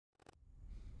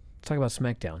Let's talk about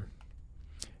SmackDown.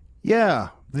 Yeah.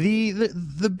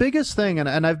 The biggest thing,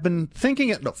 and I've been thinking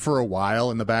it for a while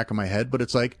in the back of my head, but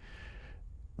it's like,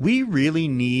 we really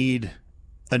need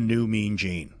a new Mean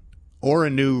Gene. Or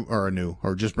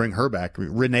just bring her back,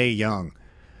 Renee Young.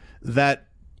 That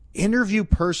interview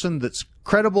person that's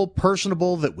credible,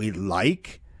 personable, that we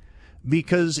like.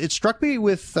 Because it struck me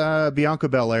with Bianca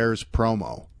Belair's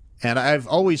promo. And I've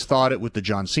always thought it with the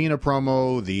John Cena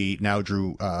promo, now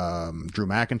Drew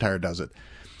McIntyre does it.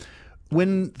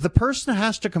 When the person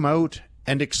has to come out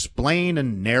and explain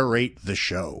and narrate the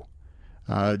show.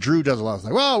 Drew does a lot of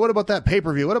like, well, what about that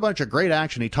pay-per-view? What a bunch of great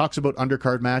action. He talks about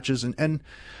undercard matches. And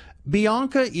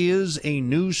Bianca is a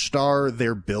new star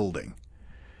they're building.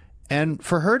 And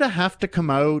for her to have to come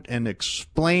out and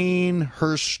explain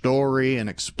her story and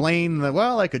explain that,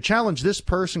 well, I could challenge this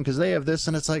person because they have this.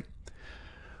 And it's like,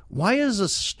 why is a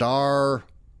star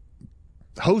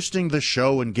hosting the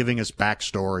show and giving us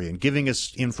backstory and giving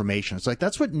us information? It's like,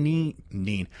 that's what Mean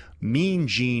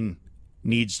Gene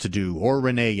needs to do, or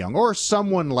Renee Young, or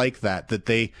someone like that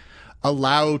they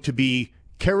allow to be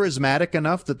charismatic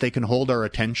enough that they can hold our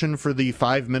attention for the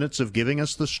 5 minutes of giving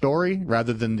us the story,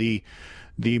 rather than the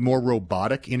more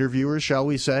robotic interviewers, shall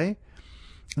we say.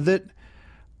 That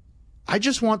I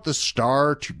just want the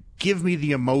star to give me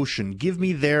the emotion, give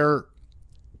me their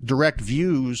direct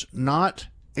views, not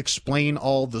explain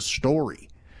all the story.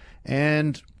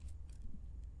 And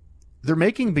they're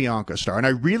making Bianca a star, and I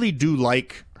really do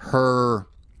like her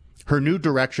new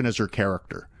direction as her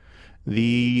character.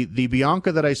 The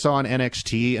Bianca that I saw in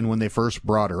NXT, and when they first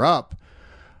brought her up,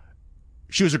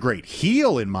 she was a great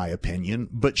heel in my opinion,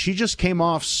 but she just came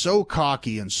off so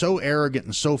cocky and so arrogant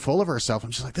and so full of herself. I'm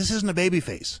just like, this isn't a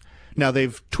babyface. Now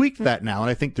they've tweaked that now,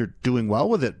 and I think they're doing well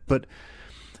with it, but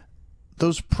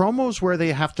those promos where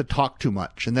they have to talk too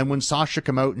much, and then when Sasha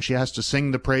come out and she has to sing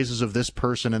the praises of this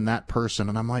person and that person,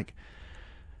 and I'm like,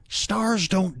 stars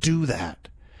don't do that.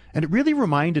 And it really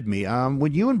reminded me,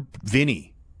 when you and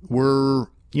Vinny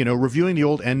were, reviewing the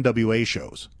old NWA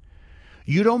shows,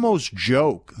 you'd almost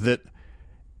joke that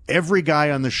every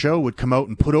guy on the show would come out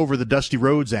and put over the Dusty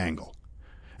Rhodes angle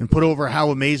and put over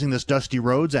how amazing this Dusty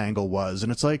Rhodes angle was.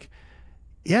 And it's like,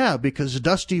 yeah, because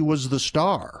Dusty was the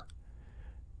star.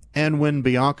 And when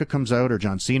Bianca comes out, or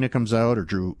John Cena comes out, or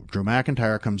Drew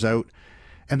McIntyre comes out,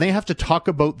 and they have to talk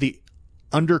about the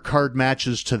undercard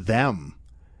matches to them,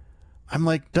 I'm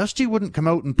like, Dusty wouldn't come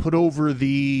out and put over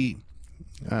the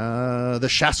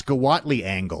Shaska Watley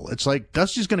angle. It's like,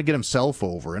 Dusty's going to get himself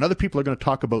over, and other people are going to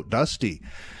talk about Dusty.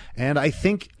 And I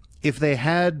think if they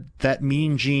had that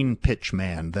Mean Gene pitch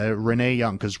man, the Renee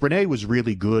Young, because Renee was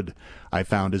really good, I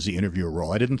found, as the interviewer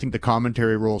role. I didn't think the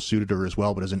commentary role suited her as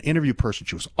well, but as an interview person,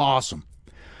 she was awesome.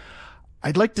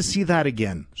 I'd like to see that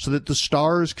again, so that the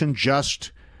stars can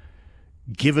just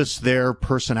give us their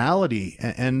personality.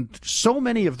 And so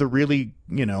many of the really,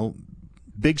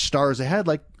 big stars they had,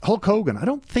 like Hulk Hogan, I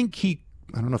don't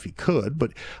know if he could,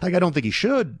 but I don't think he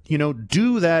should,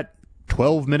 do that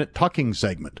 12-minute talking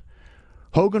segment.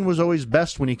 Hogan was always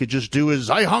best when he could just do his,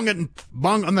 I hung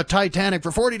on the Titanic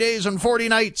for 40 days and 40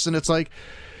 nights. And it's like,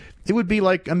 it would be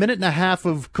like a minute and a half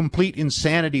of complete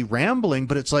insanity rambling,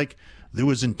 but it's like, there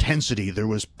was intensity, there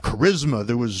was charisma,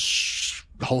 there was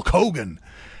Hulk Hogan.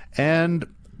 And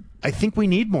I think we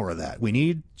need more of that. We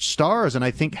need stars. And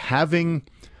I think having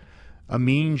a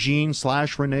Mean Gene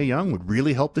 / Renee Young would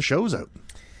really help the shows out.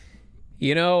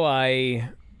 I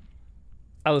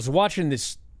was watching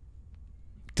this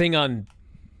thing on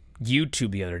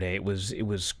YouTube the other day. It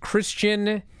was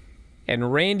Christian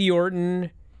and Randy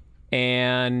Orton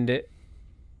and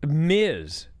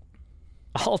Miz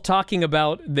all talking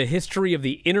about the history of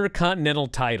the Intercontinental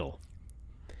title.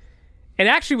 It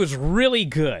actually was really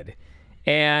good.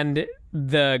 And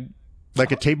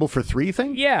like a table for three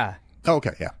thing? Yeah. Oh,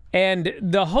 okay, yeah. And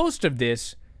the host of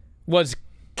this was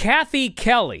Kathy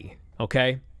Kelly,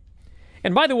 okay?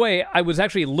 And by the way, I was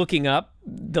actually looking up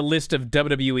the list of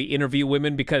WWE interview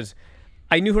women because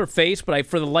I knew her face, but I,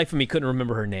 for the life of me, couldn't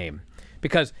remember her name.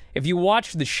 Because if you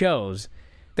watch the shows,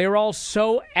 they're all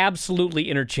so absolutely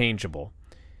interchangeable,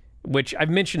 which I've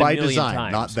mentioned a million times. By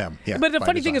design, not them. Yeah, but the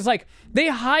funny thing is, like, they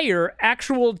hire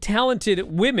actual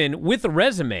talented women with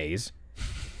resumes,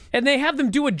 and they have them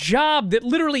do a job that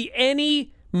literally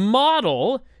any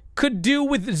model could do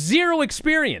with zero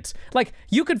experience. Like,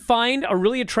 you could find a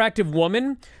really attractive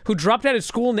woman who dropped out of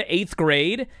school in the 8th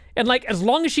grade, and, like, as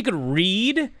long as she could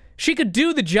read, she could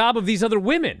do the job of these other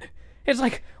women. It's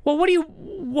like, well,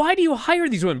 why do you hire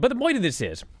these women? But the point of this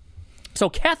is, so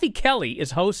Kathy Kelly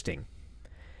is hosting,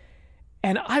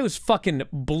 and I was fucking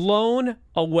blown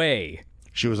away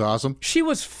She was awesome. She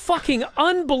was fucking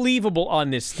unbelievable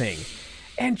on this thing.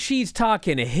 And she's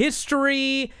talking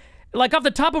history. Like, off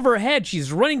the top of her head,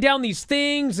 she's running down these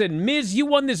things, and Miz, you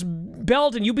won this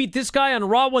belt, and you beat this guy on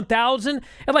Raw 1000.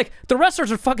 And, like, the wrestlers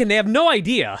are fucking, they have no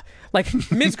idea. Like,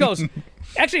 Miz goes,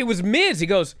 actually, it was Miz. He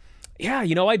goes, yeah,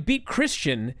 you know, I beat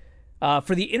Christian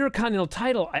for the Intercontinental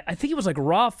title. I think it was, like,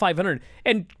 Raw 500.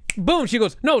 And boom, she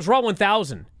goes, no, it was Raw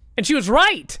 1000. And she was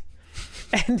right.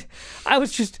 And I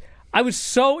was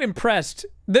so impressed.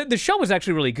 The show was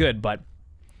actually really good, but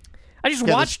I just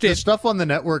watched it. The stuff on the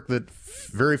network that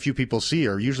very few people see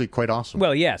are usually quite awesome.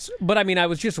 Well, yes. But, I mean, I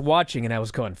was just watching, and I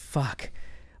was going, fuck.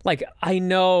 Like, I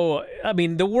know, I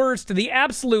mean, the worst, the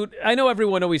absolute, I know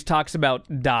everyone always talks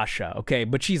about Dasha, okay,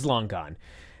 but she's long gone.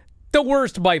 The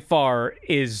worst by far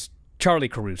is Charlie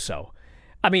Caruso.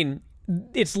 I mean,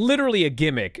 it's literally a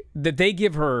gimmick that they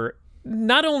give her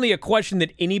not only a question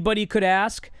that anybody could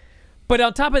ask, but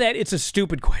on top of that, it's a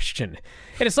stupid question.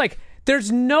 And it's like,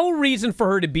 there's no reason for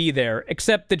her to be there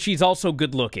except that she's also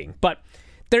good looking. But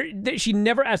she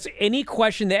never asks any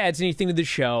question that adds anything to the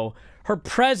show. Her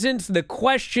presence, the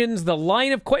questions, the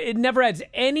line of questions, it never adds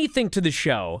anything to the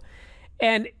show.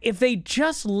 And if they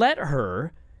just let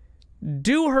her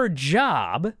do her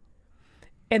job,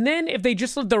 and then if they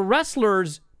just let the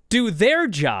wrestlers do their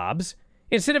jobs,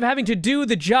 instead of having to do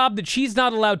the job that she's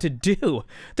not allowed to do,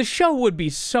 the show would be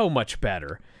so much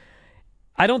better.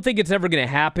 I don't think it's ever going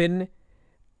to happen.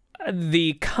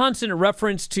 The constant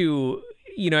reference to,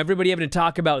 you know, everybody having to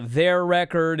talk about their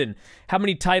record and how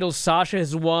many titles Sasha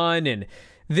has won and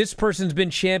this person's been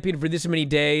champion for this many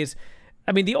days.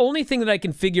 I mean, the only thing that I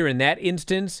can figure in that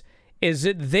instance is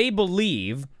that they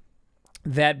believe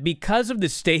that because of the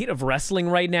state of wrestling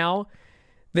right now,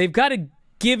 they've got to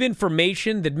give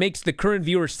information that makes the current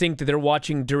viewers think that they're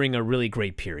watching during a really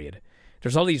great period.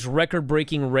 There's all these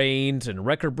record-breaking reigns and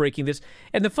record-breaking this.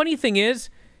 And the funny thing is,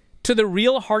 to the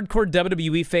real hardcore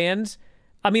WWE fans,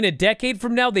 I mean, a decade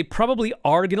from now, they probably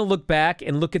are going to look back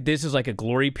and look at this as like a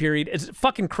glory period. As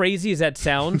fucking crazy as that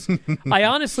sounds, I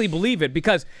honestly believe it,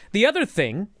 because the other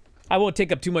thing, I won't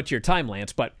take up too much of your time,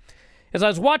 Lance, but as I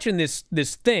was watching this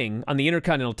thing on the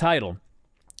Intercontinental title,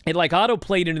 it like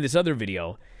auto-played into this other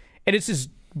video, and it's this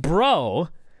bro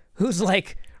who's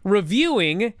like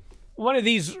reviewing one of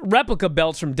these replica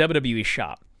belts from WWE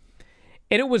shop.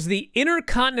 And it was the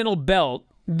Intercontinental belt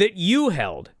that you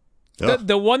held.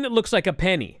 The one that looks like a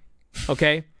penny.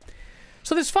 Okay?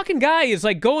 So this fucking guy is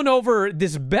like going over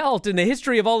this belt and the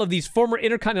history of all of these former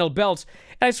Intercontinental belts.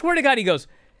 And I swear to God, he goes,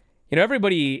 you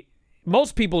know,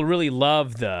 most people really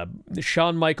love the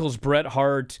Shawn Michaels, Bret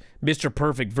Hart, Mr.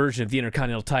 Perfect version of the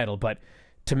Intercontinental title. But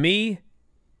to me,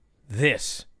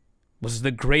 this was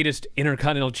the greatest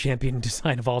Intercontinental champion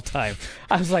design of all time.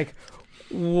 I was like,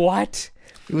 what?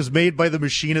 It was made by the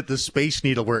machine at the Space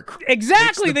Needle where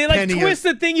exactly. They like twist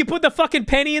the thing, you put the fucking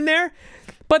penny in there.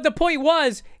 But the point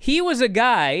was, he was a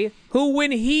guy who,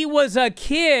 when he was a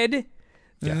kid,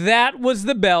 that was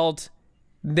the belt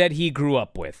that he grew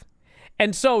up with.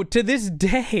 And so to this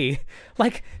day,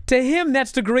 like, to him,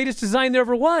 that's the greatest design there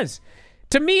ever was.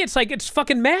 To me, it's like, it's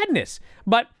fucking madness.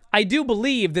 But I do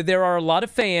believe that there are a lot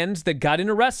of fans that got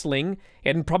into wrestling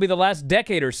in probably the last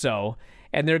decade or so,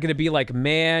 and they're going to be like,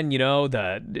 man, you know,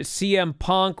 the CM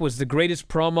Punk was the greatest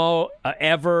promo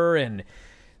ever, and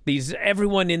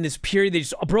everyone in this period, they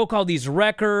just broke all these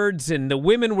records, and the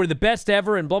women were the best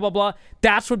ever, and blah, blah, blah.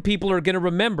 That's what people are going to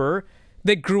remember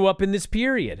that grew up in this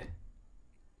period.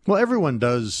 Well, everyone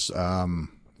does,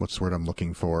 what's the word I'm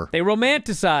looking for? They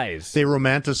romanticize. They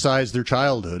romanticize their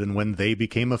childhood and when they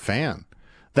became a fan.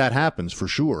 That happens for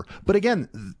sure. But again,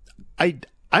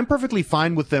 I'm perfectly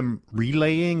fine with them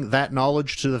relaying that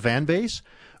knowledge to the fan base.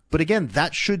 But again,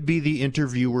 that should be the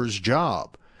interviewer's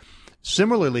job.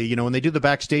 Similarly, you know, when they do the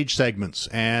backstage segments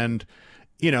and,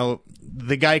 you know,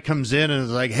 the guy comes in and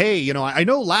is like, hey, you know, I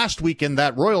know last week in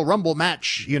that Royal Rumble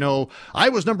match, you know, I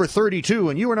was number 32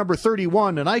 and you were number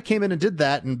 31 and I came in and did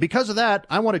that. And because of that,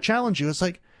 I want to challenge you. It's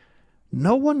like,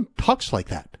 no one talks like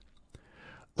that.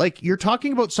 Like, you're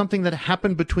talking about something that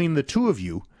happened between the two of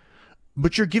you,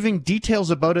 but you're giving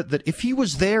details about it that if he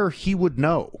was there, he would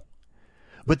know.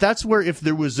 But that's where if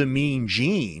there was a Mean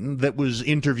Gene that was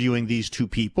interviewing these two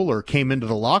people or came into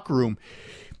the locker room,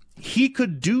 he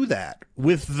could do that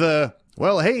with the,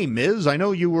 well, hey, Miz, I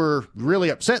know you were really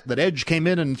upset that Edge came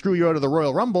in and threw you out of the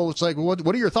Royal Rumble. It's like, what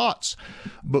are your thoughts?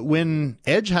 But when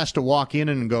Edge has to walk in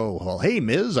and go, well, hey,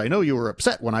 Miz, I know you were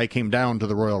upset when I came down to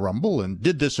the Royal Rumble and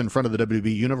did this in front of the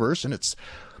WWE Universe, and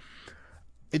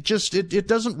it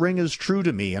doesn't ring as true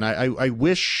to me. And I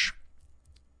wish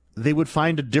they would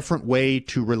find a different way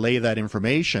to relay that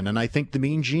information. And I think the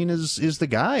Mean Gene is the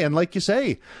guy. And like you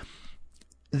say,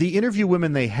 the interview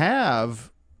women they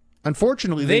have,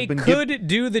 unfortunately, they could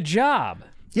do the job.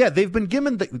 Yeah, they've been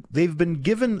given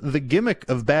the gimmick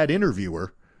of bad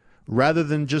interviewer rather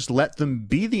than just let them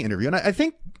be the interview. And I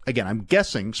think, again, I'm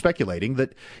guessing, speculating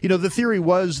that, the theory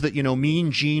was that,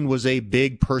 Mean Gene was a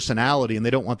big personality and they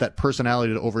don't want that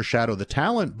personality to overshadow the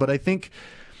talent. But I think,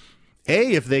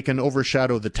 if they can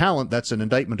overshadow the talent, that's an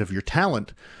indictment of your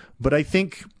talent. But I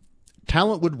think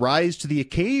talent would rise to the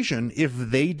occasion if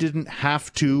they didn't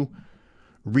have to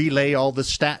relay all the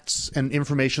stats and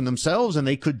information themselves, and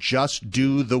they could just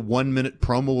do the 1-minute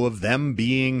promo of them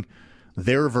being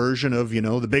their version of,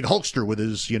 the big Hulkster with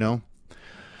his,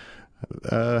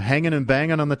 hanging and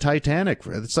banging on the Titanic.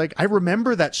 It's like, I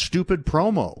remember that stupid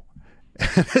promo.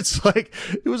 It's like,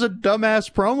 it was a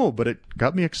dumbass promo, but it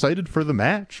got me excited for the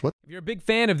match. What? If you're a big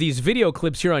fan of these video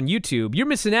clips here on YouTube, you're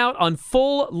missing out on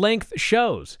full-length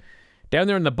shows. Down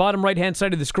there on the bottom right-hand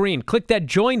side of the screen, click that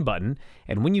join button,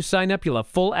 and when you sign up, you'll have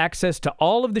full access to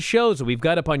all of the shows that we've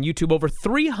got up on YouTube, over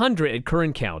 300 at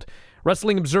current count.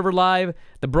 Wrestling Observer Live,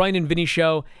 The Brian and Vinny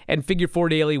Show, and Figure 4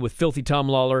 Daily with Filthy Tom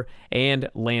Lawler and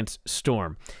Lance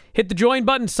Storm. Hit the join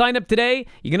button, sign up today.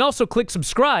 You can also click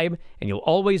subscribe, and you'll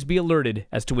always be alerted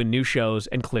as to when new shows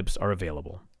and clips are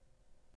available.